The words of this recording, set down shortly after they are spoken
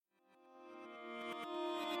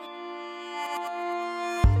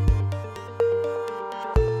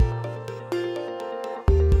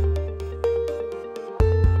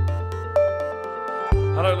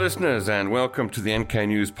listeners, and welcome to the NK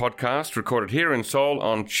News podcast, recorded here in Seoul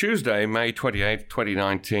on Tuesday, May 28,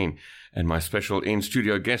 2019. And my special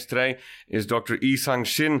in-studio guest today is Dr. Lee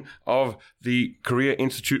Sang-shin of the Korea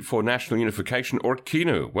Institute for National Unification, or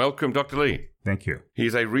KINU. Welcome, Dr. Lee. Thank you. He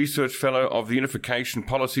is a research fellow of the Unification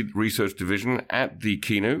Policy Research Division at the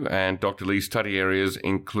KINU, and Dr. Lee's study areas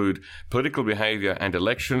include political behavior and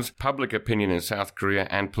elections, public opinion in South Korea,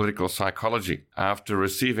 and political psychology. After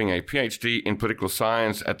receiving a PhD in political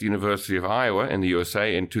science at the University of Iowa in the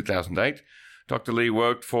USA in 2008, Dr. Lee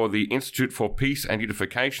worked for the Institute for Peace and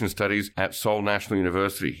Unification Studies at Seoul National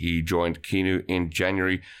University. He joined KINU in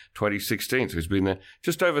January 2016, so he's been there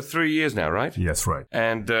just over 3 years now, right? Yes, right.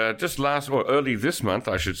 And early this month,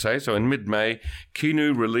 I should say, so in mid-May,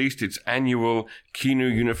 KINU released its annual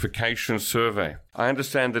KINU Unification Survey. I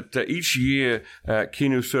understand that each year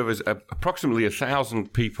KINU surveys approximately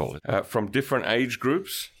 1,000 people from different age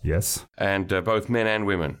groups. Yes. And both men and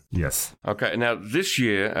women. Yes. Okay, now this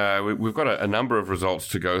year, we've got a number of results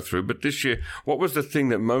to go through, but this year, what was the thing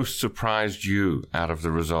that most surprised you out of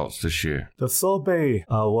the results this year? The survey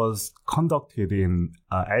was conducted in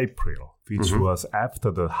April, which was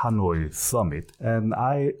after the Hanoi summit. And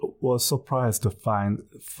I was surprised to find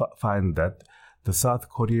that the South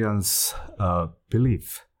Koreans'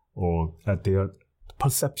 belief or their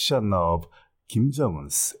perception of Kim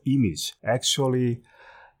Jong-un's image actually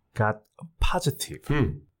got positive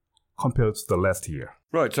compared to the last year.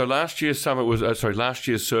 Right. So last year's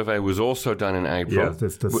survey was also done in April. Yes,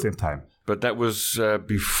 it's the same time. But that was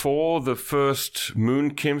before the first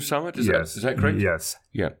Moon Kim summit. Is that correct? Yes.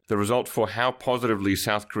 Yeah. The result for how positively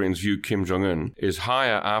South Koreans view Kim Jong-un is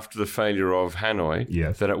higher after the failure of Hanoi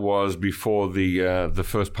than it was before the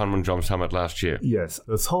first Panmunjom summit last year. Yes.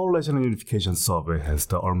 The Seoul Regional Unification Survey has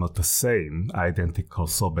almost the same identical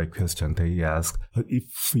survey question. They ask,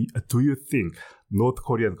 do you think North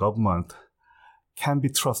Korean government can be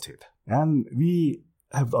trusted? And we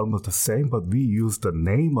have almost the same, but we use the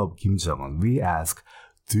name of Kim Jong-un. We ask,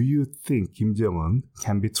 do you think Kim Jong-un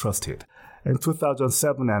can be trusted? In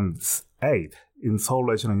 2007 and 2008, in Seoul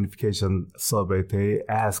Regional Unification Survey,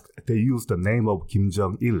 they used the name of Kim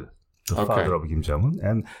Jong-il, the father of Kim Jong-un.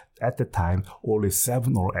 And at the time, only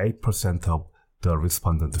 7 or 8% of the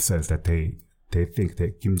respondents says that they think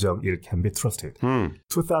that Kim Jong-il can be trusted.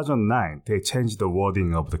 2009, they changed the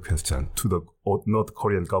wording of the question to the North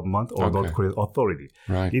Korean government or North Korean authority.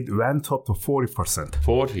 Right. It went up to 40%.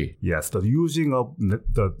 40? Yes, the using of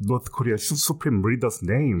the North Korean supreme leader's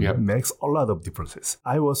name makes a lot of differences.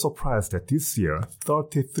 I was surprised that this year,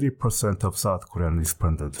 33% of South Korean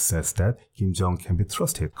respondents says that Kim Jong can be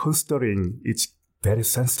trusted. Considering its very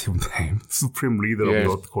sensitive name, Supreme Leader of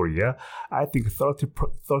North Korea, I think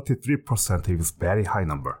 33% is a very high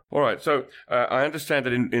number. All right. So I understand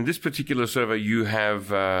that in this particular survey, you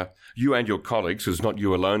have, you and your colleagues, so it's not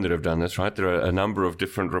you alone that have done this, right? There are a number of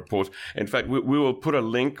different reports. In fact, we will put a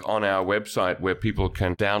link on our website where people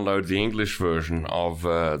can download the English version of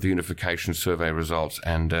the Unification Survey results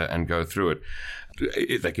and go through it.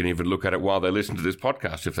 They can even look at it while they listen to this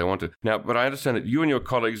podcast if they want to. Now, but I understand that you and your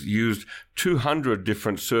colleagues used 200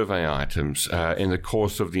 different survey items in the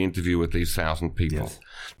course of the interview with these 1,000 people. Yes.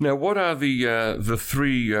 Now, what are the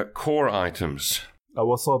three core items?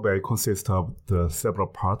 Our survey consists of the several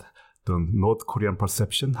parts. The North Korean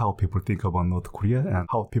perception, how people think about North Korea, and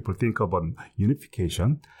how people think about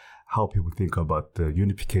unification, how people think about the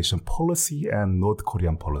unification policy and North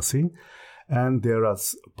Korean policy. And there are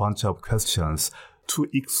a bunch of questions to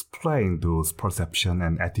explain those perception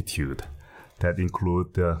and attitude that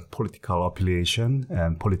include the political affiliation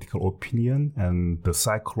and political opinion and the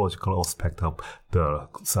psychological aspect of the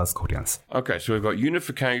South Koreans. Okay, so we've got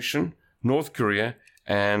unification, North Korea,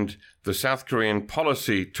 and the South Korean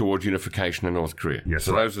policy towards unification in North Korea. Yes,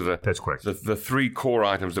 so those are that's correct. The three core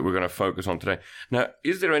items that we're going to focus on today. Now,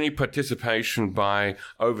 is there any participation by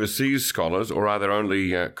overseas scholars, or are there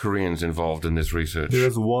only Koreans involved in this research? There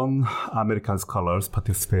is one American scholar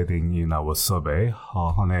participating in our survey.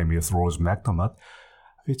 Her name is Rose McDermott,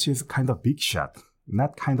 which is kind of big shot.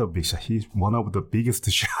 Not kind of big shot. He's one of the biggest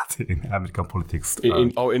shots in American politics.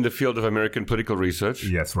 In the field of American political research?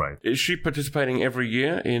 Yes, right. Is she participating every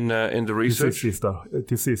year in the research?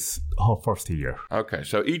 This is her first year. Okay,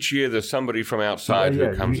 so each year there's somebody from outside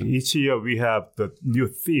who comes in. Each year we have the new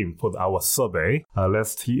theme for our survey.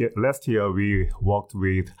 Last year we worked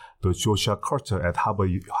with the Joshua Culture at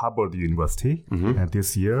Harvard University. And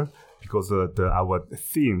this year because our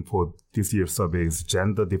theme for this year's survey is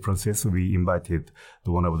gender differences, we invited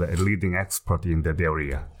one of the leading experts in that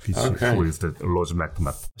area, who is the Rose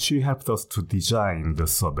McDermott. She helped us to design the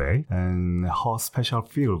survey, and her special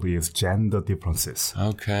field is gender differences.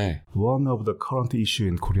 Okay. One of the current issue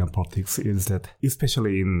in Korean politics is that,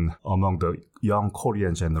 especially among the young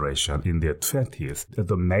Korean generation in their 20s,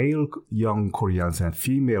 the male young Koreans and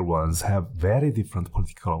female ones have very different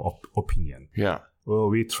political opinion. Yeah. Well,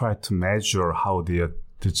 we try to measure how the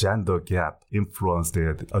gender gap influenced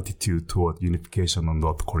their attitude toward unification of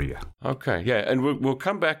North Korea. Okay, yeah, and we'll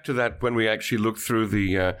come back to that when we actually look through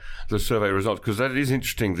the survey results, because that is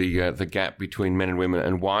interesting, the gap between men and women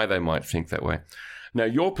and why they might think that way. Now,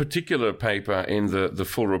 your particular paper in the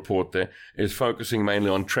full report there is focusing mainly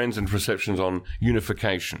on trends and perceptions on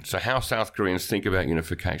unification. So how South Koreans think about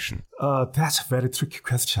unification. That's a very tricky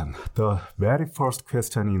question. The very first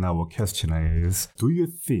question in our questionnaire is, do you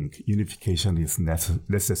think unification is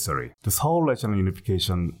necessary? The Seoul Regional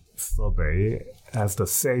Unification Survey has the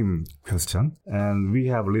same question, and we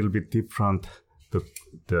have a little bit different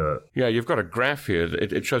Yeah, you've got a graph here.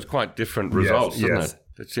 It shows quite different results, doesn't it?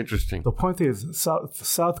 It's interesting. The point is,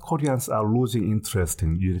 South Koreans are losing interest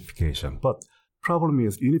in unification. But problem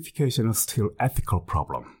is, unification is still ethical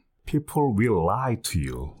problem. People will lie to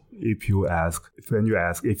you when you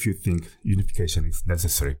ask if you think unification is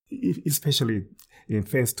necessary. Especially in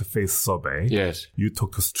face-to-face survey, yes, you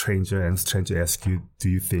talk to stranger and stranger asks you, do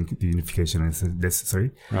you think the unification is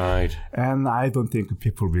necessary? Right. And I don't think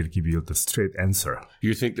people will give you the straight answer.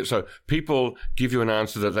 You think that, so people give you an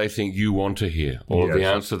answer that they think you want to hear, or the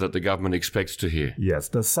answer that the government expects to hear. Yes,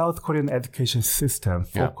 the South Korean education system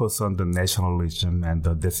focuses on the nationalism and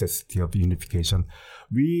the necessity of unification.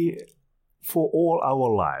 For all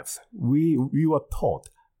our lives, we were taught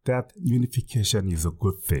that unification is a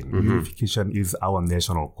good thing. Mm-hmm. Unification is our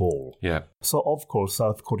national goal. Yeah. So, of course,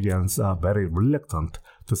 South Koreans are very reluctant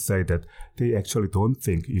to say that they actually don't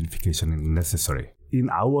think unification is necessary. In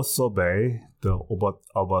our survey,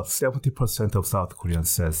 about 70% of South Koreans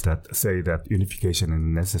say that unification is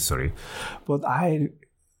necessary. But I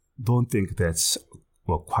don't think that's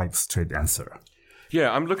a quite straight answer.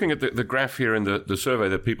 Yeah, I'm looking at the graph here in the survey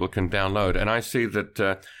that people can download, and I see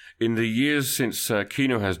that in the years since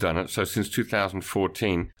Kino has done it, so since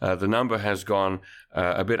 2014, the number has gone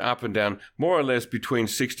a bit up and down, more or less between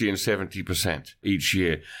 60 and 70% each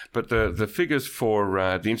year. But the figures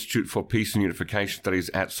for the Institute for Peace and Unification Studies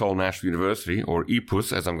at Seoul National University, or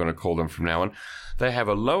IPUS, as I'm going to call them from now on, they have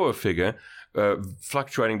a lower figure,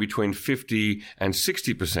 fluctuating between 50 and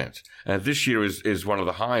 60%. This year is one of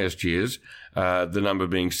the highest years, the number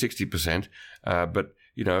being 60%. But,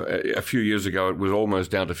 you know, a few years ago, it was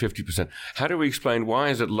almost down to 50%. How do we explain why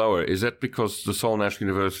is it lower? Is that because the Seoul National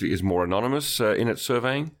University is more anonymous in its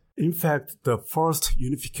surveying? In fact, the first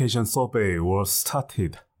unification survey was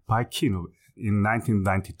started by Kino in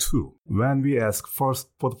 1992, when we for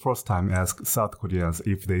the first time asked South Koreans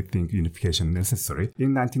if they think unification is necessary.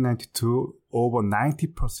 In 1992, over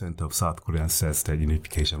 90% of South Koreans says that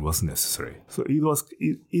unification was necessary. So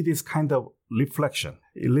it is kind of reflection.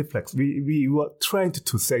 It reflects. We were trying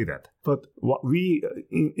to say that, but what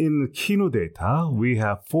in Kino data we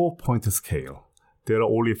have 4-point scale. There are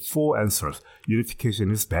only 4 answers.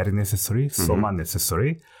 Unification is very necessary, somewhat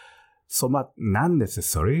necessary, somewhat not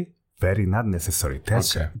necessary, very not necessary.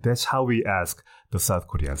 That's how we ask the South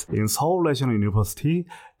Koreans. In Seoul Regional University,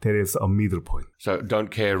 there is a middle point. So don't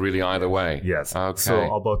care really either way. Yes. Okay.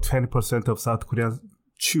 So about 20% of South Koreans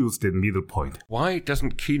choose the middle point. Why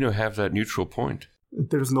doesn't Kino have that neutral point?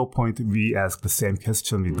 There is no point. We ask the same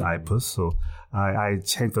question with IPUS. So I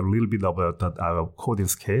changed a little bit about our coding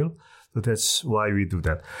scale. So that's why we do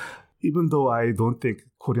that. Even though I don't think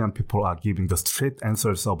Korean people are giving the straight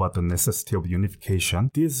answers about the necessity of unification,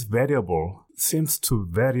 this variable seems to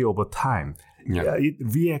vary over time. Yeah. It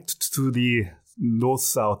reacts to the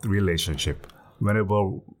North-South relationship. Whenever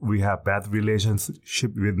we have bad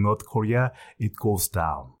relationship with North Korea, it goes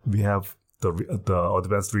down. We have the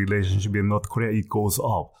advanced relationship with North Korea, it goes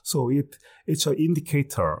up. So it's an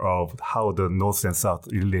indicator of how the North and South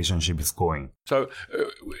relationship is going. So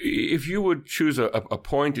if you would choose a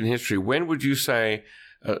point in history, when would you say,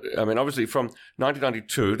 I mean, obviously from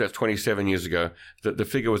 1992, that's 27 years ago, the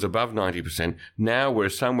figure was above 90%. Now we're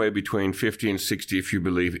somewhere between 50 and 60 if you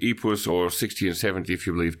believe IPUS, or 60 and 70 if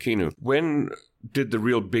you believe Kino. When did the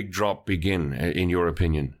real big drop begin, in your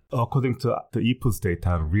opinion? According to the IPUS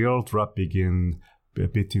data, real drop began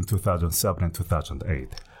between 2007 and 2008.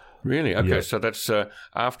 Really? Okay, yes. So that's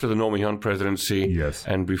after the Roh Moo-hyun presidency, yes,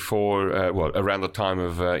 and before, around the time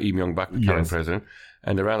of Lee Myung-bak becoming president.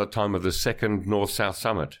 and around the time of the second North-South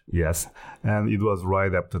Summit. Yes, and it was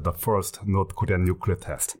right after the first North Korean nuclear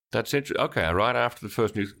test. That's interesting. Okay, right after the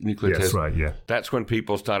first nuclear test. Yes, right, yeah. That's when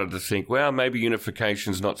people started to think, well, maybe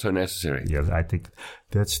unification's not so necessary. Yes, I think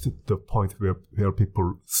that's the point where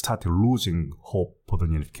people started losing hope for the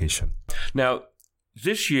unification. Now,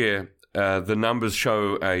 this year, the numbers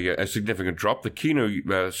show a significant drop. The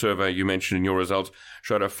Kino survey you mentioned in your results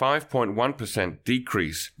showed a 5.1%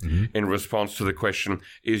 decrease in response to the question,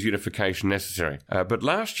 is unification necessary? But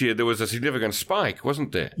last year, there was a significant spike,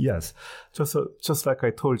 wasn't there? Yes. Just like I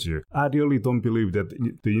told you, I really don't believe that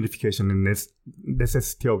the unification and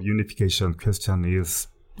necessity of unification question is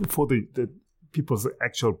for the people's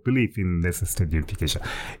actual belief in necessity of unification.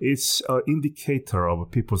 It's an indicator of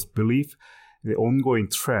people's belief, the ongoing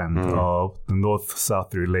trend of the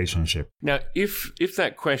North-South relationship. Now, if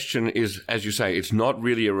that question is, as you say, it's not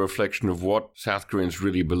really a reflection of what South Koreans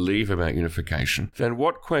really believe about unification, then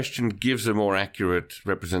what question gives a more accurate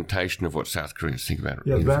representation of what South Koreans think about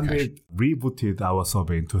unification? When we rebooted our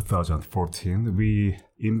survey in 2014, we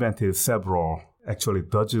invented actually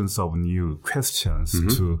dozens of new questions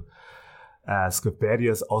to ask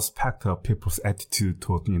various aspects of people's attitude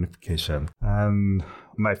toward unification. And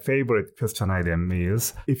my favorite question item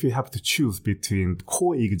is, if you have to choose between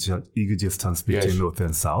coexistence between North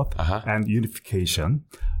and South and unification,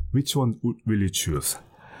 which one will you choose?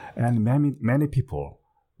 And many people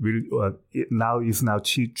will now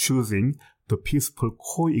choosing the peaceful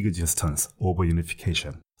coexistence over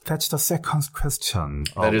unification. That's the second question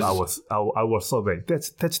of our survey.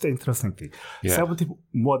 That's the interesting thing. Yeah.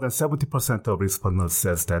 More than 70% of respondents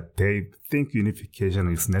says that they think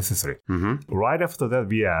unification is necessary. Right after that,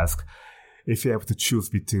 we ask, if you have to choose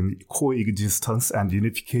between coexistence and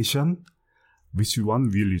unification, which one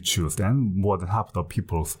will you choose? Then more than half the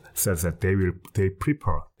people says that they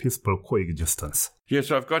prefer peaceful coexistence. Yeah,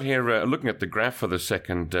 so I've got here, looking at the graph for the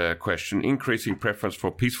second question, increasing preference for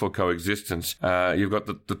peaceful coexistence. You've got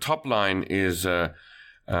the top line is what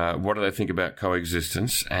do they think about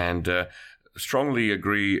coexistence, and strongly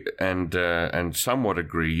agree and somewhat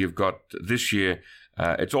agree. You've got this year,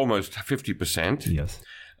 it's almost 50%. Yes.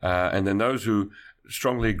 And then those who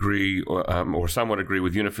strongly agree or somewhat agree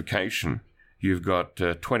with unification, you've got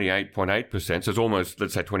 28.8%, so it's almost,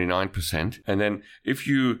 let's say, 29%. And then if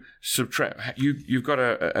you subtract, you've got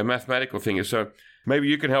a mathematical thing. So maybe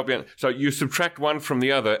you can help me out. So you subtract one from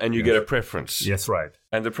the other and you get a preference. Yes, right.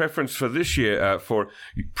 And the preference for this year for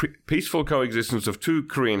peaceful coexistence of two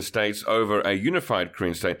Korean states over a unified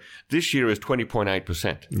Korean state, this year is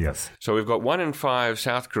 20.8%. Yes. So we've got 1 in 5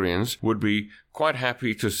 South Koreans would be quite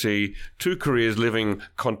happy to see two Koreas living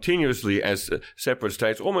continuously as separate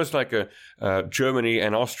states, almost like Germany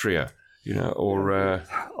and Austria, or...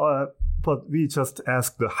 But we just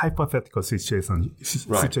ask the hypothetical situation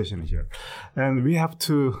here. And we have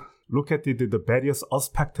to look at the various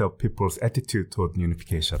aspects of people's attitude toward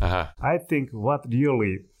unification. I think what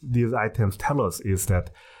really these items tell us is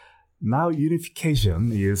that now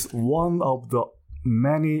unification is one of the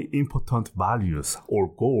many important values or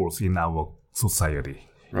goals in our society.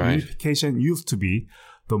 Right. Unification used to be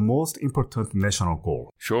the most important national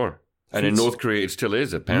goal. Sure. And in North Korea, it still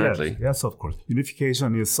is, apparently. Yes, of course.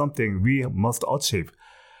 Unification is something we must achieve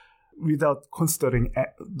without considering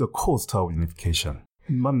the cost of unification.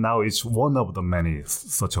 But now it's one of the many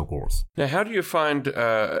such goals. Now, how do you find,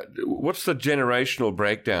 what's the generational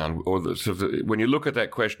breakdown? Or when you look at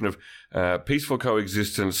that question of peaceful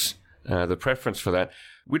coexistence, the preference for that,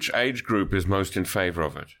 which age group is most in favor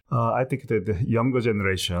of it? I think that the younger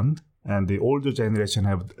generation and the older generation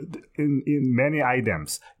have, in many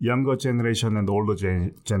items, younger generation and older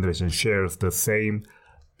generation shares the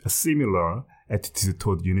similar attitude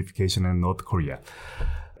toward unification in North Korea.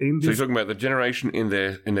 So you're talking about the generation in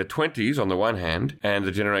their 20s on the one hand, and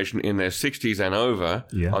the generation in their 60s and over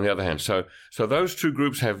on the other hand. So those two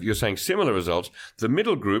groups have, you're saying, similar results. The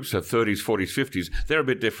middle groups of 30s, 40s, 50s, they're a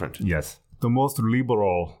bit different. Yes. The most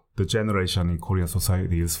liberal the generation in Korean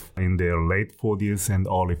society is in their late 40s and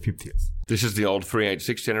early 50s. This is the old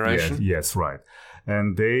 386 generation? Yes, right.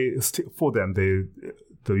 And for them, the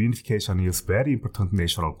unification is very important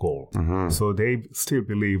national goal. So they still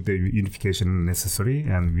believe that unification is necessary,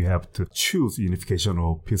 and we have to choose unification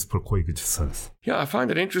or peaceful coexistence. Yeah, I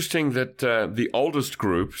find it interesting that the oldest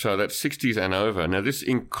group, so that's 60s and over, now this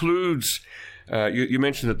includes... You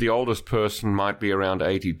mentioned that the oldest person might be around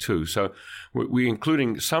 82. So we're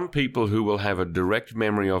including some people who will have a direct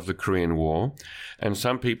memory of the Korean War, and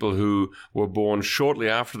some people who were born shortly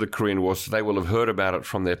after the Korean War, so they will have heard about it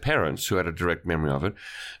from their parents who had a direct memory of it.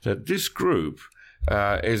 That this group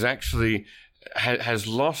is actually has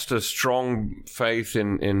lost a strong faith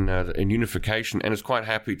in unification and is quite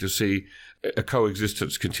happy to see a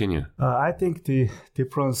coexistence continue? I think the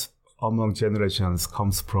difference among generations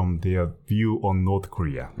comes from their view on North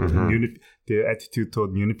Korea. Mm-hmm. Their attitude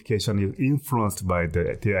toward unification is influenced by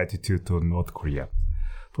their attitude toward North Korea.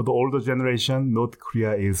 For the older generation, North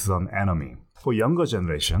Korea is an enemy. For younger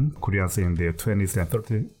generation, Koreans in their 20s and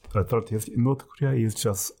 30s, North Korea is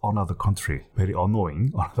just another country, very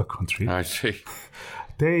annoying another country. I see.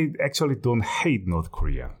 They actually don't hate North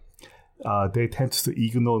Korea. They tend to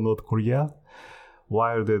ignore North Korea,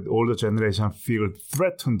 while the older generation feel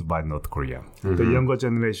threatened by North Korea. Mm-hmm. The younger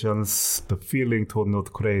generations, the feeling toward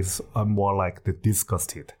North Korea is more like the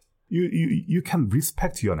disgusted. You can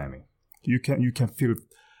respect your enemy. You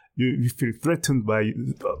feel threatened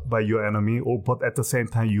by your enemy, but at the same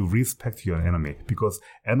time you respect your enemy, because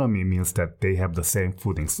enemy means that they have the same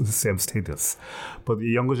footing, the same status. But the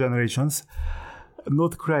younger generations,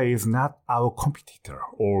 North Korea is not our competitor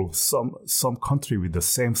or some country with the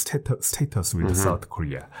same status with South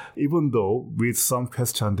Korea. Even though with some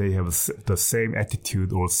question they have the same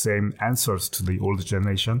attitude or same answers to the older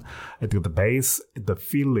generation, I think the base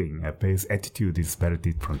attitude is very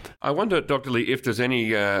different. I wonder, Dr. Lee, if there's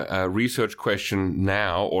any research question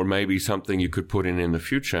now, or maybe something you could put in the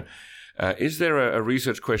future. Is there a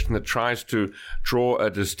research question that tries to draw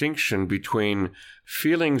a distinction between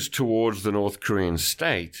feelings towards the North Korean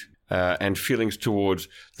state and feelings towards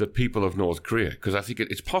the people of North Korea? Because I think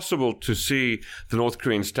it's possible to see the North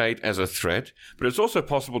Korean state as a threat, but it's also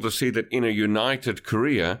possible to see that in a united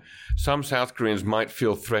Korea, some South Koreans might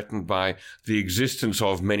feel threatened by the existence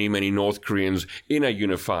of many, many North Koreans in a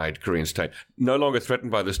unified Korean state. No longer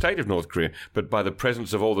threatened by the state of North Korea, but by the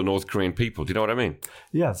presence of all the North Korean people. Do you know what I mean?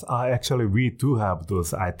 Yes, actually we do have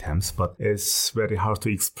those items, but it's very hard to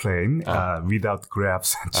explain without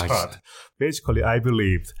graphs and chart. Basically, I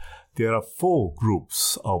believe there are 4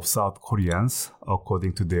 groups of South Koreans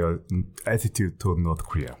according to their attitude toward North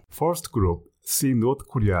Korea. First group see North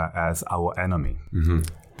Korea as our enemy. Mm-hmm.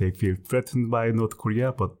 They feel threatened by North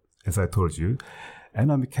Korea, but as I told you,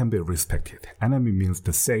 enemy can be respected. Enemy means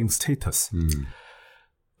the same status. Mm.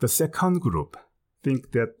 The second group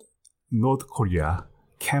think that North Korea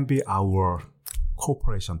can be our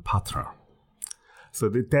cooperation partner. So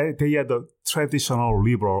they are the traditional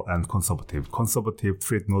liberal and conservative. Conservative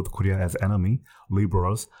treat North Korea as enemy.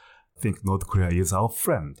 Liberals think North Korea is our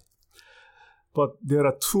friend. But there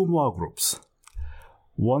are 2 more groups.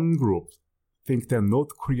 One group think that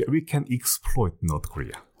North Korea, we can exploit North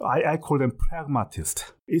Korea. I call them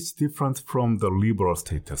pragmatist. It's different from the liberal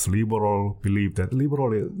status. Liberal believe that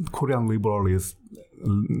Korean liberal is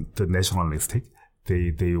the nationalistic.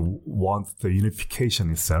 They want the unification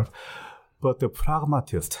itself. But the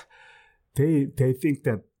pragmatist, they think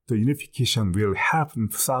that the unification will help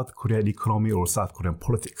South Korean economy or South Korean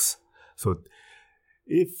politics. So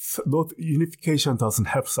if unification doesn't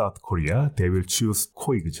help South Korea, they will choose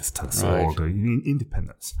coexistence or the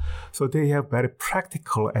independence. So they have very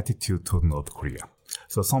practical attitude to North Korea.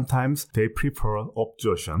 So sometimes they prefer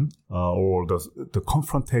obstruction or the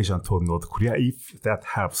confrontation to North Korea if that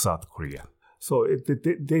helps South Korea. So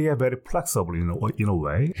they are very flexible in a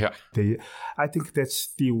way. Yeah. I think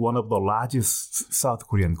that's one of the largest South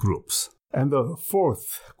Korean groups. And the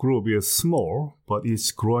fourth group is small, but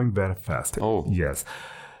it's growing very fast. Oh. Yes.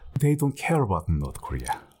 They don't care about North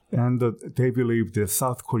Korea. And they believe that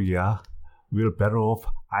South Korea will better off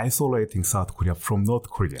isolating South Korea from North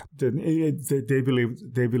Korea. They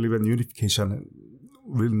believe in unification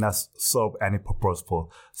will not serve any purpose for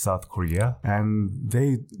South Korea, and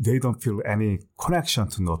they don't feel any connection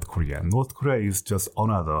to North Korea. North Korea is just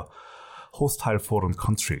another hostile foreign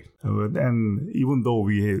country. And even though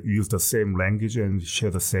we use the same language and share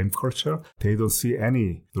the same culture, they don't see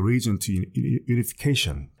any reason to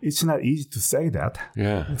unification. It's not easy to say that.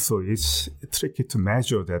 Yeah. So it's tricky to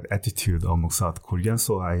measure that attitude among South Koreans.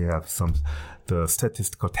 So I have the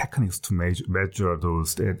statistical techniques to measure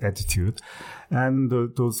those attitude. And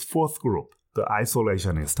those fourth group, the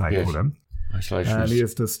isolationist, I call them. And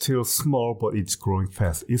it's still small, but it's growing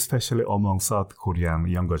fast, especially among South Korean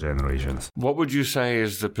younger generations. What would you say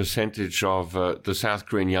is the percentage of the South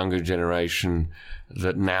Korean younger generation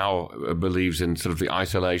that now believes in sort of the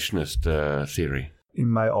isolationist theory? In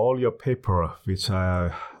my earlier paper, which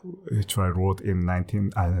I wrote in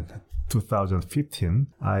 2015,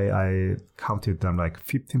 I counted them like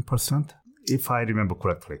 15%. If I remember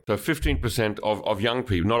correctly. So 15% of young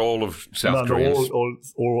people, not all of South Koreans. All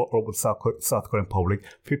of South Korean public,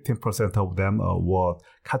 15% of them were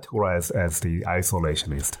categorized as the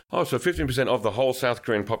isolationist. Oh, so 15% of the whole South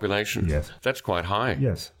Korean population? Yes. That's quite high.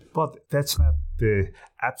 Yes, but that's not the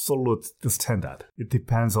absolute standard. It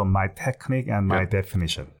depends on my technique and my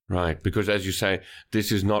definition. Right, because as you say,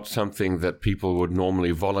 this is not something that people would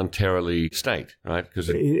normally voluntarily state, right? Because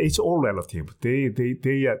it's all relative. They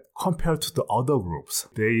compared to the other groups,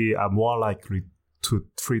 they are more likely to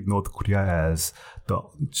treat North Korea as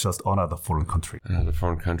just another foreign country. Another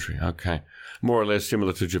foreign country, okay. More or less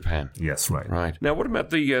similar to Japan. Yes, right. Right. Now, what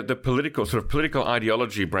about the political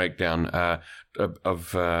ideology breakdown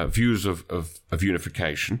of views of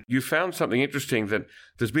unification? You found something interesting, that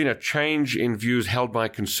there's been a change in views held by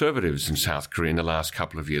conservatives in South Korea in the last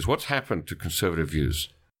couple of years. What's happened to conservative views?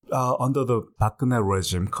 Under the Park Geun-hye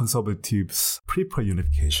regime, conservatives prefer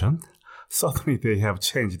unification. Suddenly they have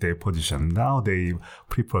changed their position. Now they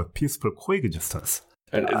prefer peaceful coexistence.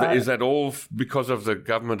 And is that all because of the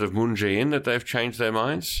government of Moon Jae-in that they've changed their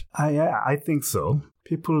minds? I think so.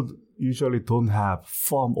 People usually don't have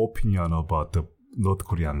firm opinion about the North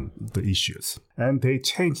Korean issues. And they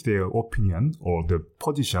change their opinion or the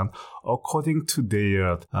position according to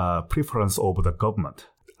their preference over the government.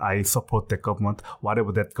 I support the government.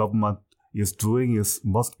 Whatever that government is doing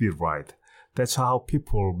must be right. That's how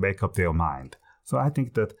people make up their mind. So I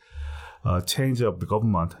think that change of the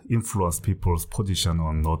government influenced people's position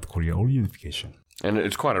on North Korea or unification. And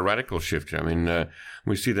it's quite a radical shift. I mean,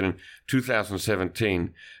 we see that in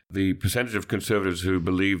 2017, the percentage of conservatives who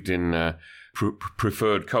believed in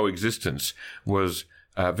preferred coexistence was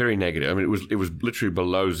very negative. I mean, it was literally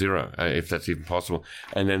below zero, if that's even possible.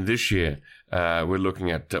 And then this year, we're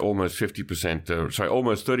looking at almost 50%,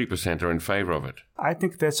 almost 30% are in favor of it. I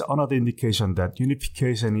think that's another indication that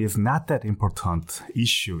unification is not that important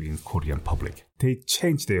issue in Korean public. They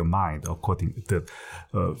change their mind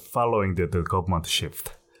following the government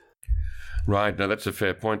shift. Right. Now, that's a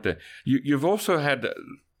fair point there. You've also had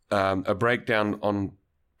a breakdown on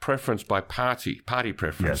preference by party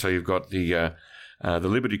preference. Yes. So you've got the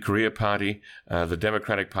Liberty Korea Party, the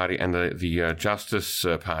Democratic Party, and the Justice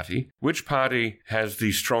Party. Which party has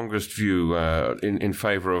the strongest view in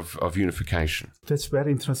favor of unification? That's a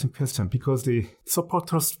very interesting question, because the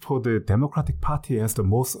supporters for the Democratic Party has the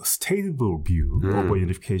most stable view over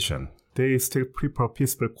unification. They still prefer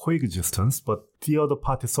peaceful coexistence, but the other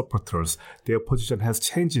party supporters, their position has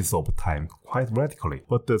changed over time quite radically.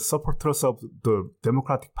 But the supporters of the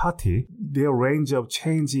Democratic Party, their range of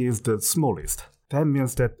change is the smallest. That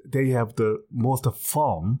means that they have the most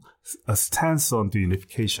firm stance on the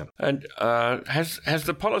unification. And has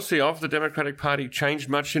the policy of the Democratic Party changed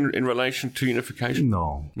much in relation to unification?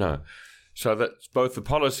 No. So that both the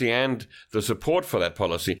policy and the support for that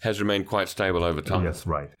policy has remained quite stable over time. Yes,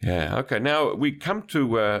 right. Yeah, okay. Now we come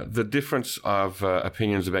to the difference of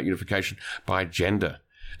opinions about unification by gender.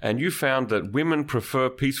 And you found that women prefer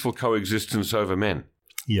peaceful coexistence over men.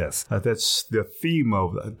 Yes, that's the theme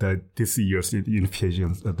of this year's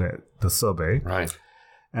unification, the survey. Right.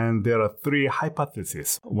 And there are three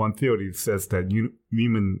hypotheses. One theory says that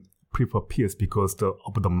women prefer peace because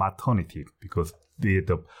of the maternity, because they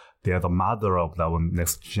are the mother of our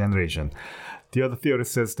next generation. The other theory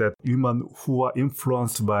says that women who are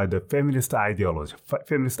influenced by the feminist ideology,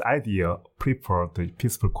 feminist idea, prefer the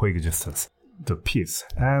peaceful coexistence, the peace.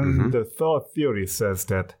 And the third theory says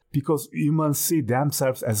that because women see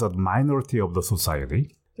themselves as a minority of the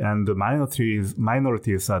society, and the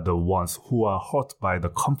minorities are the ones who are hurt by the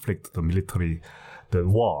conflict, the military, the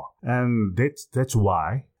war. And that's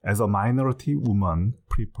why, as a minority, women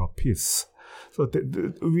prefer peace. So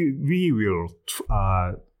we will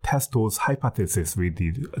test those hypotheses with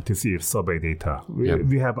this year's survey data.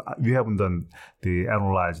 We haven't done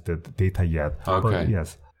analyzed the data yet. Okay. But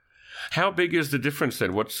yes. How big is the difference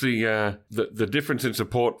then? What's the difference in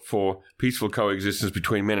support for peaceful coexistence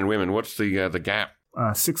between men and women? What's the gap?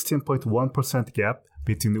 16.1% gap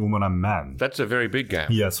between women and men. That's a very big gap.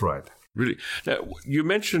 Yes, right. Really? Now, you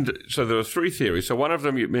mentioned, so there were three theories. So one of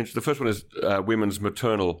them you mentioned, the first one is women's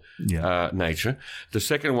maternal nature. The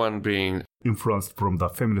second one being... influenced from the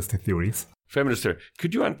feminist theories. Feminist theory.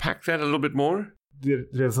 Could you unpack that a little bit more?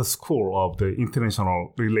 There's a school of the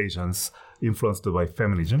international relations influenced by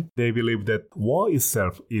feminism. They believe that war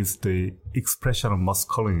itself is the expression of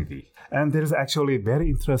masculinity. And there is actually very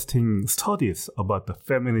interesting studies about the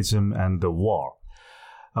feminism and the war.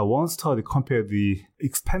 One study compared the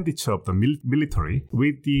expenditure of the military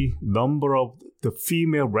with the number of the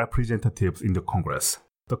female representatives in the Congress.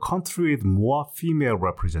 The country with more female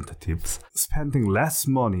representatives spending less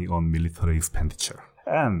money on military expenditure.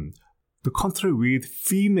 And the country with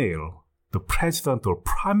female, the president or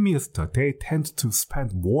prime minister, they tend to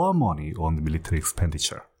spend more money on military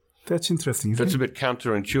expenditure. That's interesting. That's a bit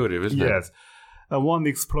counterintuitive, isn't it? Yes. One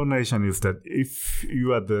explanation is that if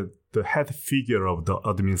you are the the head figure of the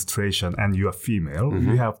administration and you are female,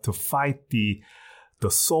 you have to fight the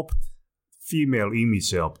soft female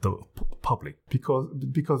image of the public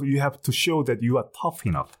because you have to show that you are tough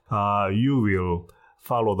enough. You will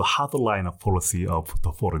follow the hard line of policy of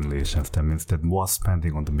the foreign relations. That means that more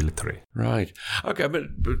spending on the military. Right. Okay, but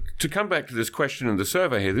to come back to this question in the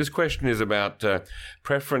survey here, this question is about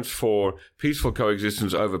preference for peaceful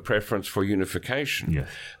coexistence over preference for unification. Yes.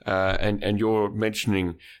 And you're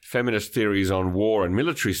mentioning feminist theories on war and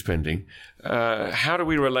military spending. How do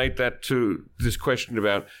we relate that to this question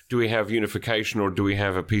about do we have unification or do we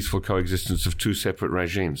have a peaceful coexistence of two separate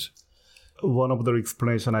regimes? One of the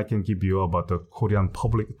explanation I can give you about the Korean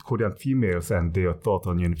females and their thought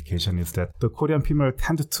on unification is that the Korean females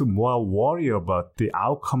tend to more worry about the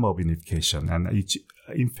outcome of unification and its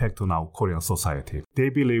impact on our Korean society. They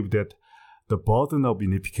believe that the burden of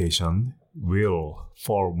unification will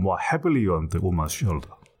fall more heavily on the woman's shoulder.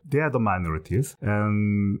 They are the minorities,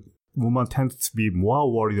 and women tend to be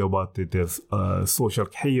more worried about the social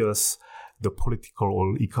chaos, the political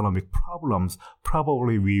or economic problems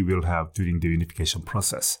probably we will have during the unification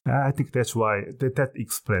process. I think that's why that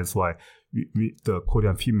explains why the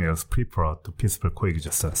Korean females prefer the peaceful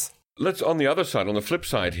coexistence. Let's, on the other side, on the flip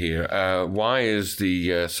side here, why is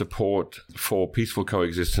the support for peaceful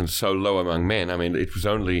coexistence so low among men? I mean, it was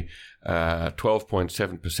only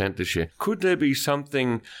 12.7% this year. Could there be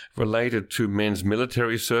something related to men's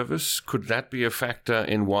military service? Could that be a factor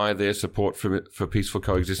in why their support for peaceful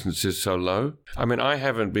coexistence is so low? I mean, I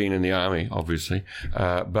haven't been in the army, obviously,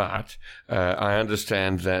 but I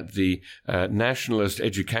understand that the nationalist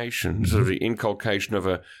education, sort of the inculcation of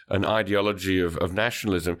an ideology of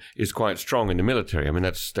nationalism, is quite strong in the military. I mean,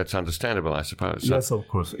 that's understandable, I suppose. So yes, of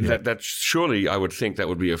course. Yeah. That surely, I would think that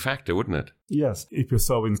would be a factor, wouldn't it? Yes, if you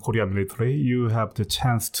serve in Korean military, you have the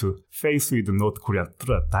chance to face with the North Korean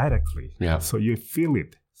threat directly. Yeah. So you feel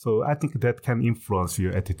it. So I think that can influence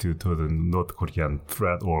your attitude to the North Korean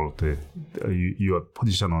threat or your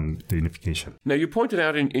position on the unification. Now, you pointed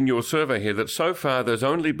out in your survey here that so far there's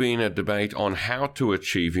only been a debate on how to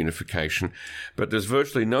achieve unification, but there's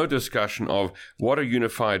virtually no discussion of what a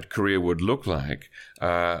unified Korea would look like,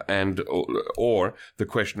 or the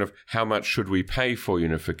question of how much should we pay for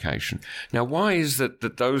unification. Now, why is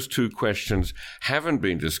that those two questions haven't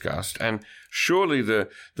been discussed? And surely the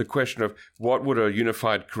question of what would a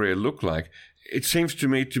unified Korea look like, it seems to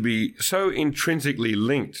me to be so intrinsically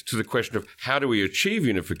linked to the question of how do we achieve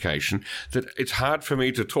unification that it's hard for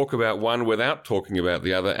me to talk about one without talking about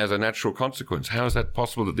the other as a natural consequence. How is that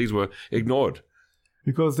possible that these were ignored?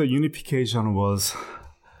 Because the unification was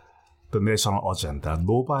the national agenda.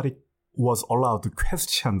 Nobody was allowed to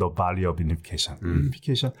question the value of unification.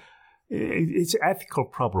 Unification, it's an ethical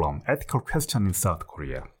problem, ethical question in South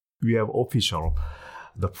Korea. We have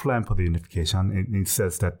the plan for the unification, and it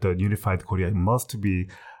says that the unified Korea must be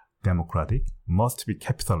democratic, must be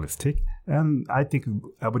capitalistic, and I think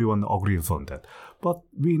everyone agrees on that. But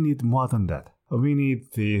we need more than that. We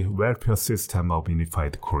need the welfare system of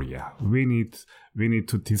unified Korea. We need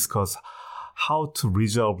to discuss how to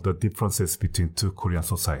resolve the differences between two Korean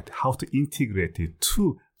societies, how to integrate it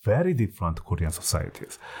two very different Korean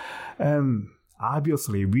societies. And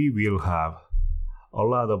obviously, we will have a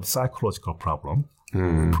lot of psychological problem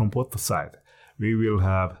from both sides. We will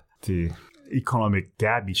have the economic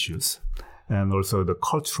gap issues and also the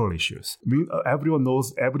cultural issues.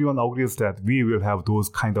 Everyone agrees that we will have those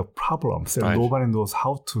kind of problems, and nobody knows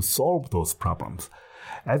how to solve those problems.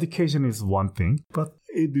 Education is one thing, but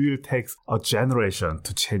it will take a generation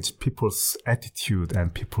to change people's attitude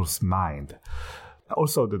and people's mind.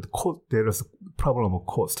 Also, there is a problem of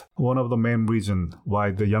cost. One of the main reasons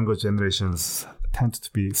why the younger generations tend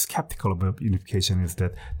to be skeptical about unification is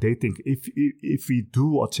that they think if we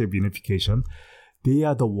do achieve unification, they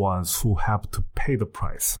are the ones who have to pay the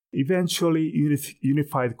price. Eventually,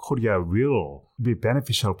 unified Korea will be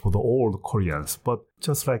beneficial for all the Koreans, but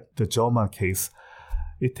just like the German case,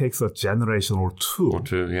 it takes a generation or two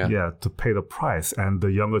to pay the price. And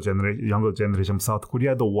the younger generation of South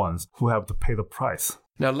Korea are the ones who have to pay the price.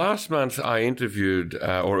 Now, last month I interviewed,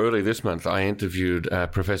 or early this month, I interviewed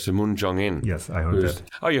Professor Moon Jong-in. Yes, I heard that.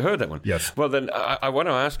 Oh, you heard that one? Yes. Well, then I want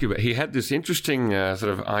to ask you, he had this interesting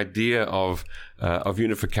sort of idea of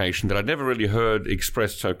unification that I'd never really heard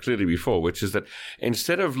expressed so clearly before, which is that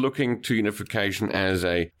instead of looking to unification as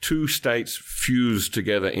two states fused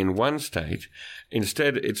together in one state,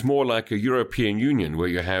 instead it's more like a European Union where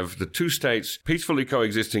you have the two states peacefully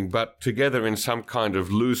coexisting but together in some kind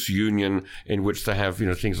of loose union in which they have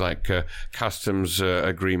things like customs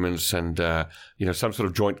agreements and some sort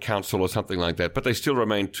of joint council or something like that, but they still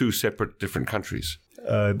remain two separate different countries.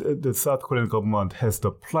 the South Korean government has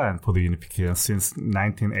the plan for the unification since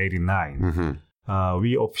 1989.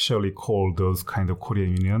 We officially call those kind of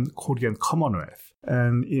Korean Union Korean Commonwealth.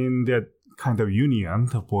 And in that kind of union,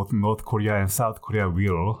 both North Korea and South Korea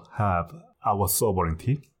will have our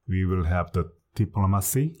sovereignty. We will have the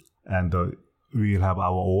diplomacy, and we will have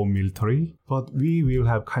our own military. But we will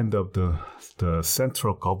have kind of the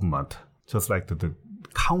central government, just like the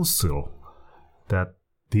council that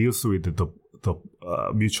deals with the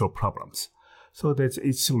mutual problems. So that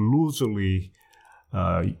it's loosely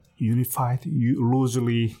unified,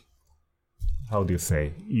 loosely, how do you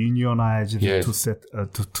say, unionized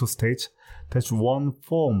to states. That's one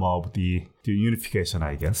form of the unification,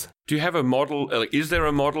 I guess. Do you have a model? Is there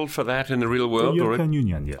a model for that in the real world? The European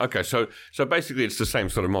Union, yeah. Okay, so basically it's the same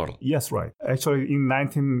sort of model. Yes, right. Actually, in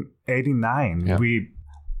 1989,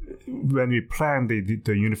 when we planned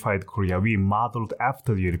the unified Korea, we modeled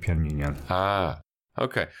after the European Union. Ah,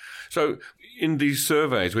 okay. So in these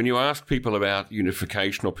surveys, when you ask people about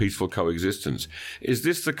unification or peaceful coexistence, is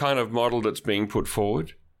this the kind of model that's being put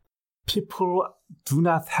forward? People do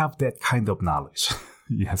not have that kind of knowledge.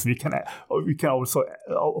 Yes, we can also,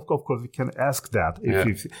 of course, we can ask that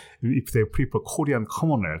if they prefer Korean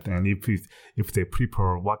Commonwealth, and if they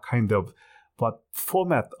prefer what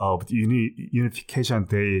format of unification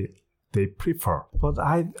they prefer. But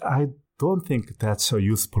I don't think that's a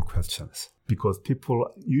useful question, because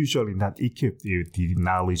people usually not equipped with the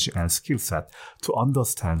knowledge and skill set to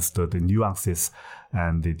understand the nuances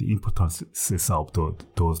and the importances of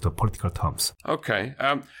the political terms. Okay.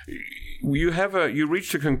 You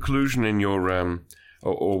reached a conclusion in your,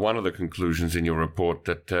 or one of the conclusions in your report,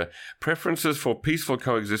 that preferences for peaceful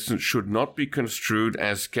coexistence should not be construed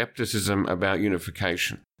as skepticism about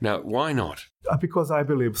unification. Now, why not? Because I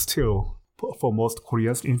believe still, for most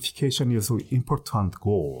Koreans, unification is an important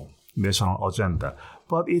goal, national agenda.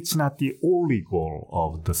 But it's not the only goal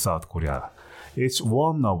of the South Korea. It's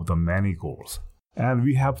one of the many goals. And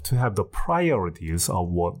we have to have the priorities of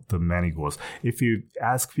what the many goals. If you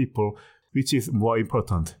ask people which is more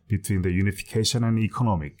important between the unification and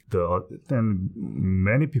economic, then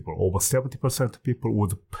many people, over 70% of people,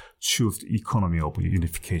 would choose the economy of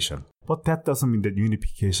unification. But that doesn't mean that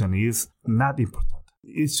unification is not important.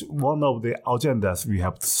 It's one of the agendas we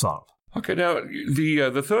have to solve. Okay, now,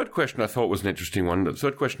 the third question I thought was an interesting one. The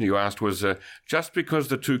third question you asked was, just because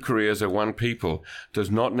the two Koreas are one people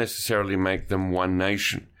does not necessarily make them one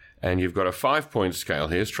nation. And you've got a 5-point scale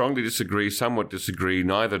here: strongly disagree, somewhat disagree,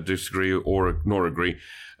 neither disagree nor agree,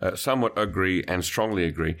 somewhat agree, and strongly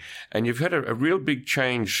agree. And you've had a real big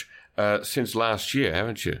change since last year,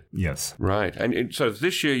 haven't you? Yes. Right. And so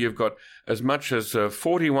this year you've got as much as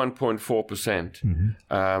 41.4%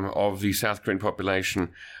 of the South Korean population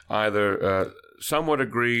either somewhat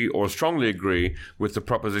agree or strongly agree with the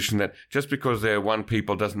proposition that just because they're one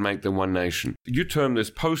people doesn't make them one nation. You term this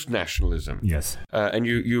post-nationalism. Yes. And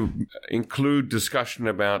you include discussion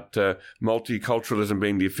about multiculturalism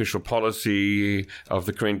being the official policy of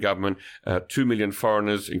the Korean government, 2 million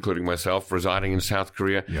foreigners, including myself, residing in South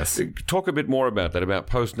Korea. Yes. Talk a bit more about that, about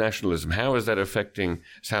post-nationalism. How is that affecting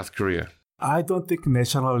South Korea? I don't think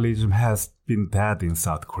nationalism has been dead in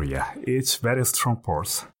South Korea. It's very strong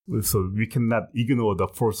force. So we cannot ignore the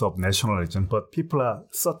force of nationalism, but people are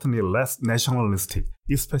certainly less nationalistic,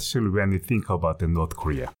 especially when we think about North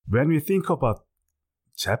Korea. When we think about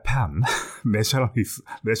Japan,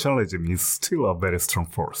 nationalism is still a very strong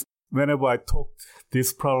force. Whenever I talk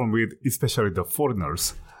this problem with especially the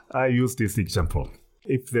foreigners, I use this example.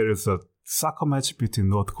 If there is a soccer match between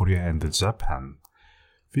North Korea and Japan,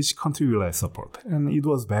 which country will I support? And it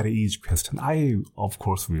was a very easy question. I, of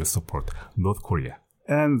course, will support North Korea.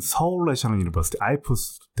 And Seoul National University,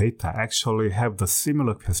 IPUS data actually have the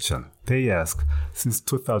similar question. They ask, since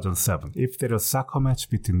 2007, if there is a soccer match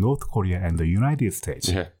between North Korea and the United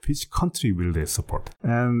States, which country will they support?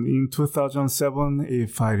 And in 2007,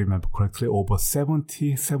 if I remember correctly, over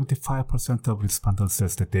 75% of respondents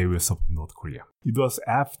says that they will support North Korea. It was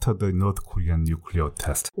after the North Korean nuclear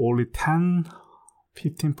test. Only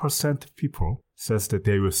 15% of people says that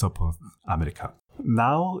they will support America.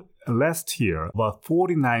 Now, last year, about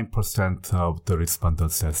 49% of the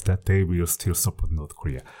respondents says that they will still support North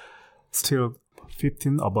Korea. Still,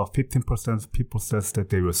 about 15% of people says that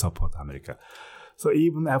they will support America. So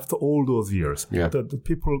even after all those years, the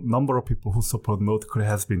number of people who support North Korea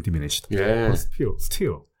has been diminished. Yeah. But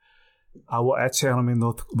still, our arch enemy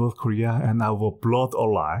North Korea and our blood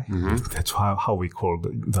ally, that's how we call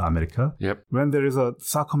the America. Yep. When there is a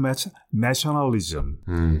soccer match, nationalism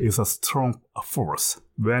is a strong force.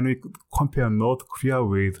 When we compare North Korea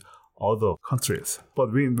with other countries.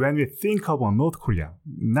 But when we think about North Korea,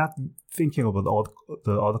 not thinking about all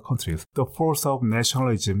the other countries, the force of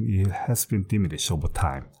nationalism has been diminished over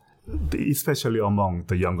time, especially among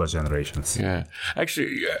the younger generations. Yeah.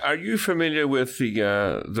 Actually, are you familiar with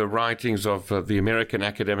the writings of the American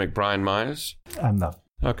academic Brian Myers? I'm not.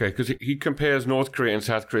 Okay, because he compares North Korea and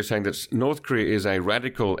South Korea, saying that North Korea is a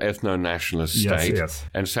radical ethno-nationalist state, yes.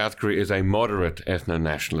 and South Korea is a moderate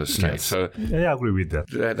ethno-nationalist state. Yes. So I agree with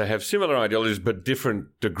that. they have similar ideologies, but different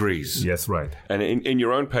degrees. Yes, right. And in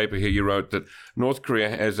your own paper here, you wrote that North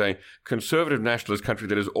Korea is a conservative nationalist country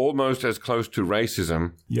that is almost as close to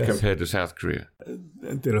racism compared to South Korea.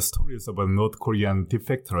 There are stories about North Korean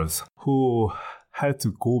defectors who had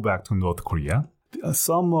to go back to North Korea.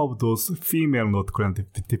 Some of those female North Korean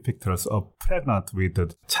defectors are pregnant with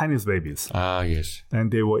the Chinese babies. Ah, yes.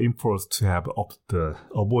 And they were enforced to have the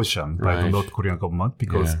abortion by the North Korean government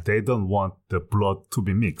because they don't want the blood to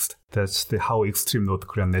be mixed. That's how extreme North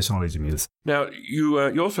Korean nationalism is. Now, you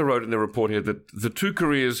also wrote in the report here that the two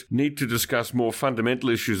Koreas need to discuss more fundamental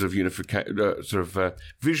issues of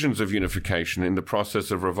visions of unification in the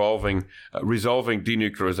process of resolving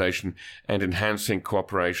denuclearization and enhancing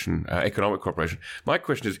cooperation, economic cooperation. My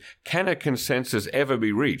question is, can a consensus ever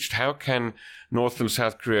be reached? How can North and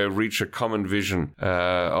South Korea reach a common vision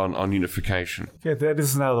on unification? Yeah, that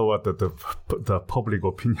is not what the public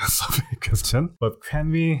opinions of the question. But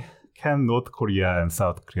can North Korea and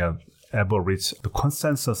South Korea ever reach the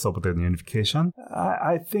consensus of the unification?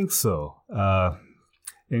 I think so.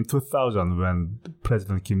 In 2000, when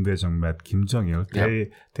President Kim Dae-jung met Kim Jong-il,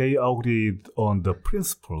 they agreed on the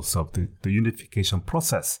principles of the unification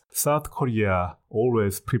process. South Korea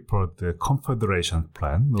always preferred the confederation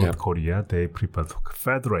plan. North Korea, they preferred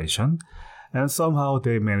federation. And somehow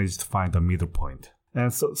they managed to find a middle point.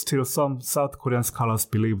 And so still some South Korean scholars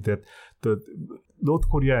believe that the North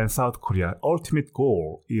Korea and South Korea ultimate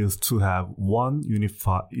goal is to have one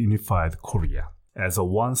unified Korea as a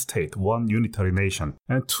one state, one unitary nation.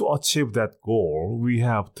 And to achieve that goal, we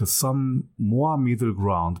have to some more middle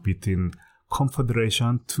ground between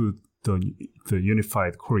confederation to the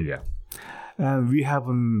unified Korea. And we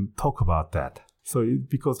haven't talked about that. So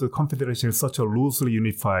because the confederation is such a loosely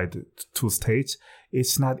unified two states,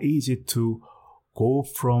 it's not easy to go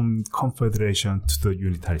from confederation to the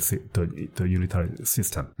unitary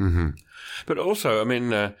system. Mm-hmm. But also, I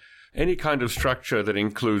mean, any kind of structure that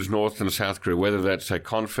includes North and South Korea, whether that's a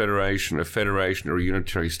confederation, a federation, or a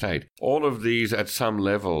unitary state, all of these at some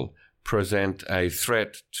level present a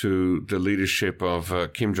threat to the leadership of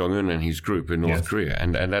Kim Jong-un and his group in North Korea.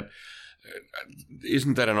 And that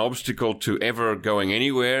isn't that an obstacle to ever going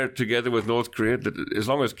anywhere together with North Korea? That as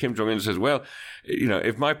long as Kim Jong-un says, well, you know,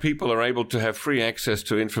 if my people are able to have free access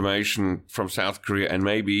to information from South Korea and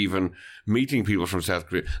maybe even meeting people from South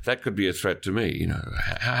Korea, that could be a threat to me. You know,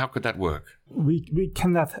 how could that work? We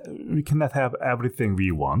cannot have everything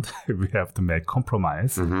we want. We have to make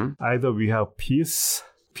compromise. Mm-hmm. Either we have peace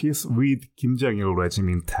with Kim Jong-il regime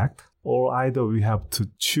intact, or either we have to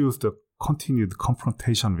choose the continued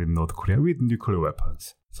confrontation with North Korea with nuclear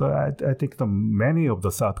weapons. So I think many of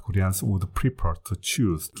the South Koreans would prefer to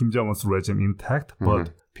choose Kim Jong-un's regime intact,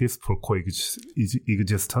 but peaceful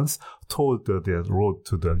coexistence toward the road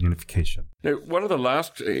to the unification. Now, one of the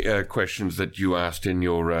last questions that you asked in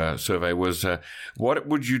your survey was, what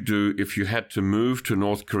would you do if you had to move to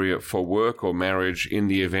North Korea for work or marriage in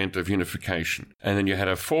the event of unification? And then you had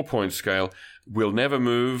a 4-point scale: will never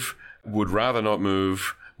move, would rather not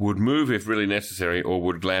move, would move if really necessary, or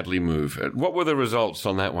would gladly move. What were the results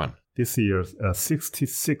on that one? This year,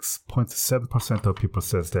 66.7% of people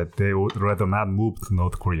says that they would rather not move to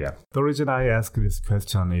North Korea. The reason I ask this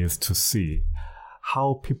question is to see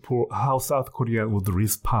how South Korea would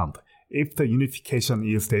respond if the unification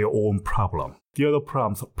is their own problem. The other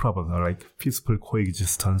problems are like peaceful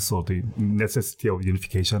coexistence or the necessity of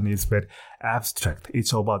unification is very abstract.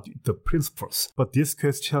 It's about the principles. But this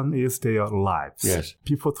question is their lives. Yes.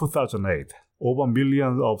 Before 2008, over 1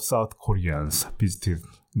 million of South Koreans visited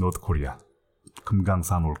North Korea,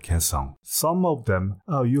 Kumgangsan or Kaesong. Some of them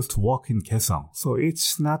used to work in Kaesong. So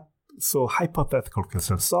it's not so hypothetical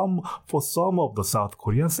question. For some of the South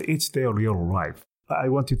Koreans, it's their real life. I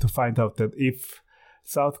wanted to find out that if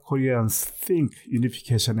South Koreans think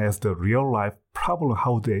unification as the real life problem,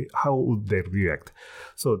 how would they react?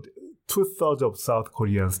 So 2/3 of South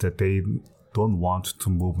Koreans that they don't want to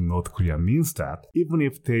move North Korea means that even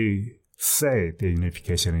if they say the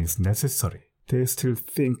unification is necessary, they still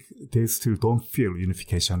don't feel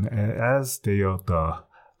unification as they are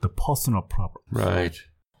the personal problem. Right.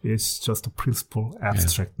 It's just a principle,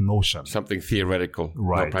 abstract notion. Something theoretical,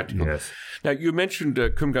 right, not practical. Yes. Now, you mentioned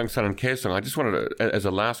Kumgangsan and Kaesong. I just wanted to, as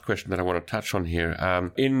a last question that I want to touch on here,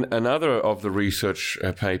 in another of the research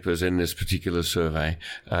papers in this particular survey,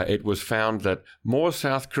 it was found that more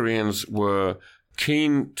South Koreans were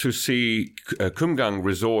keen to see Kumgang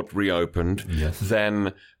Resort reopened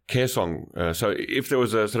than Kaesong. So if there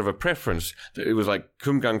was a sort of a preference, it was like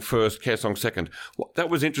Kumgang first, Kaesong second. Well, that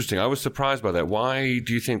was interesting. I was surprised by that. Why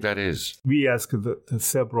do you think that is? We asked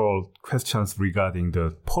several questions regarding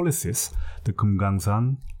the policies, the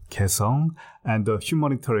Kumgangsan, Kaesong, and the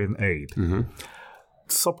humanitarian aid. Mm-hmm.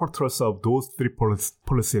 Supporters of those three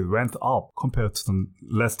policies went up compared to the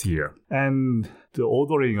last year. And the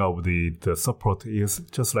ordering of the support is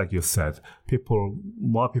just like you said.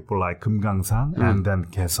 More people like Kumgangsan and then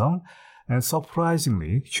Kaesong. And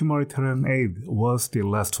surprisingly, humanitarian aid was the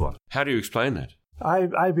last one. How do you explain that?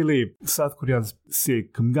 I believe South Koreans see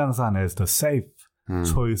Kumgangsan as the safe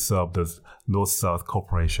choice of the North-South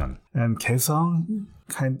cooperation. And Kaesong,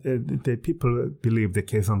 the people believe that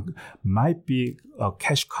Kaesong might be a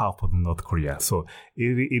cash cow for North Korea. So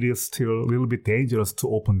it is still a little bit dangerous to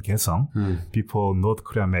open Kaesong before North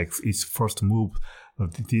Korea makes its first move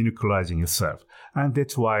of denuclearizing itself. And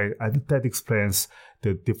that's why that explains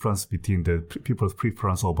the difference between the people's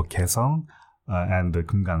preference over Kaesong and the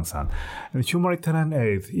Kumgangsan. And humanitarian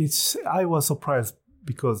aid, I was surprised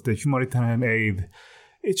because the humanitarian aid,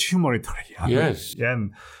 it's humanitarian. Yes.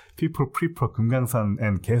 And people prefer Kumgangsan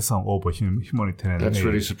and Kaesong over humanitarian aid. That's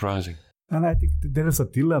really surprising. And I think there is a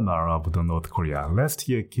dilemma of the North Korea. Last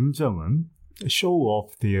year, Kim Jong-un showed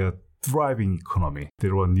off their thriving economy.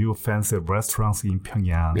 There were new fancy restaurants in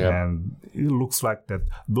Pyongyang, and it looks like that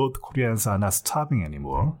North Koreans are not starving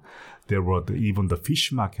anymore. There were even the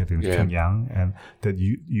fish market in Pyongyang, and that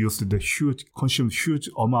consumed huge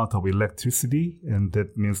amount of electricity, and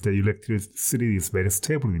that means the electricity is very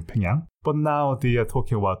stable in Pyongyang. But now they are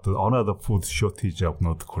talking about another food shortage of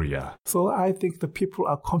North Korea. So I think the people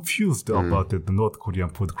are confused about the North Korean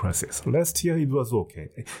food crisis. Last year it was okay.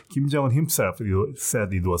 Kim Jong-un himself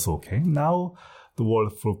said it was okay. Now the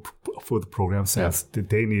World Food Program says that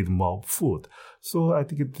they need more food. So I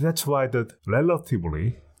think that's why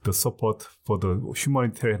relatively the support for the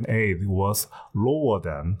humanitarian aid was lower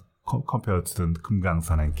than compared to the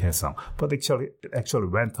Kumgangsan and Kaesong, but actually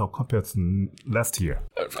went up compared to last year.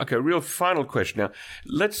 Okay, real final question now.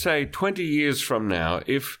 Let's say 20 years from now,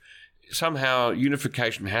 if somehow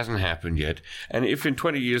unification hasn't happened yet, and if in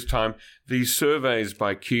 20 years' time these surveys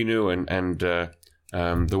by KINU and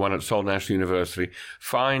the one at Seoul National University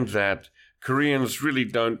find that Koreans really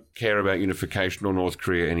don't care about unification or North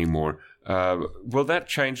Korea anymore, will that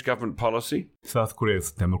change government policy? South Korea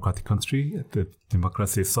is a democratic country. The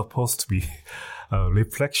democracy is supposed to be a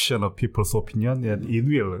reflection of people's opinion, and it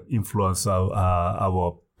will influence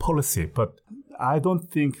our policy. But I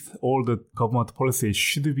don't think all the government policy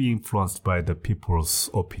should be influenced by the people's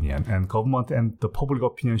opinion. And government and the public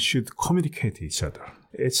opinion should communicate each other.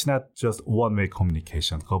 It's not just one-way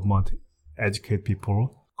communication. Government educate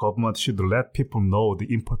people. Government should let people know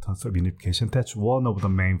the importance of unification. That's one of the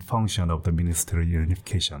main functions of the Ministry of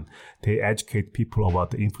Unification. They educate people about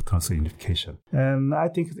the importance of unification. And I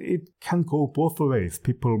think it can go both ways.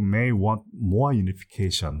 People may want more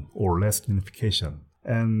unification or less unification.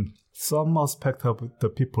 And some aspect of the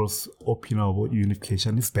people's opinion of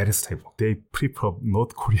unification is very stable. They prefer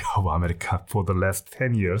North Korea of America for the last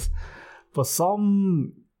 10 years. But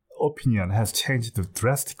some opinion has changed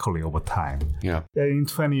drastically over time. Yeah. In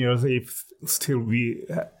 20 years, if still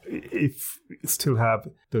have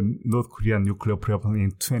the North Korean nuclear problem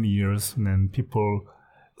in 20 years, then people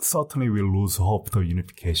certainly will lose hope for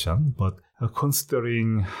unification. But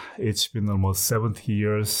considering it's been almost 70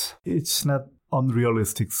 years, it's not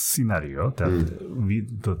unrealistic scenario that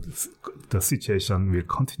the situation will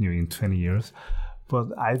continue in 20 years.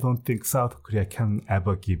 But I don't think South Korea can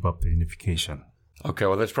ever give up the unification. Okay,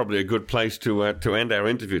 well, that's probably a good place to end our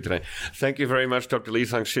interview today. Thank you very much, Dr. Lee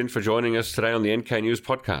Sang-shin, for joining us today on the NK News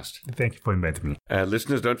podcast. Thank you for inviting me.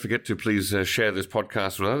 Listeners, don't forget to please share this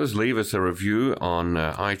podcast with others. Leave us a review on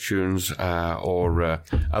iTunes or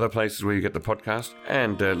other places where you get the podcast.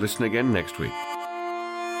 And listen again next week.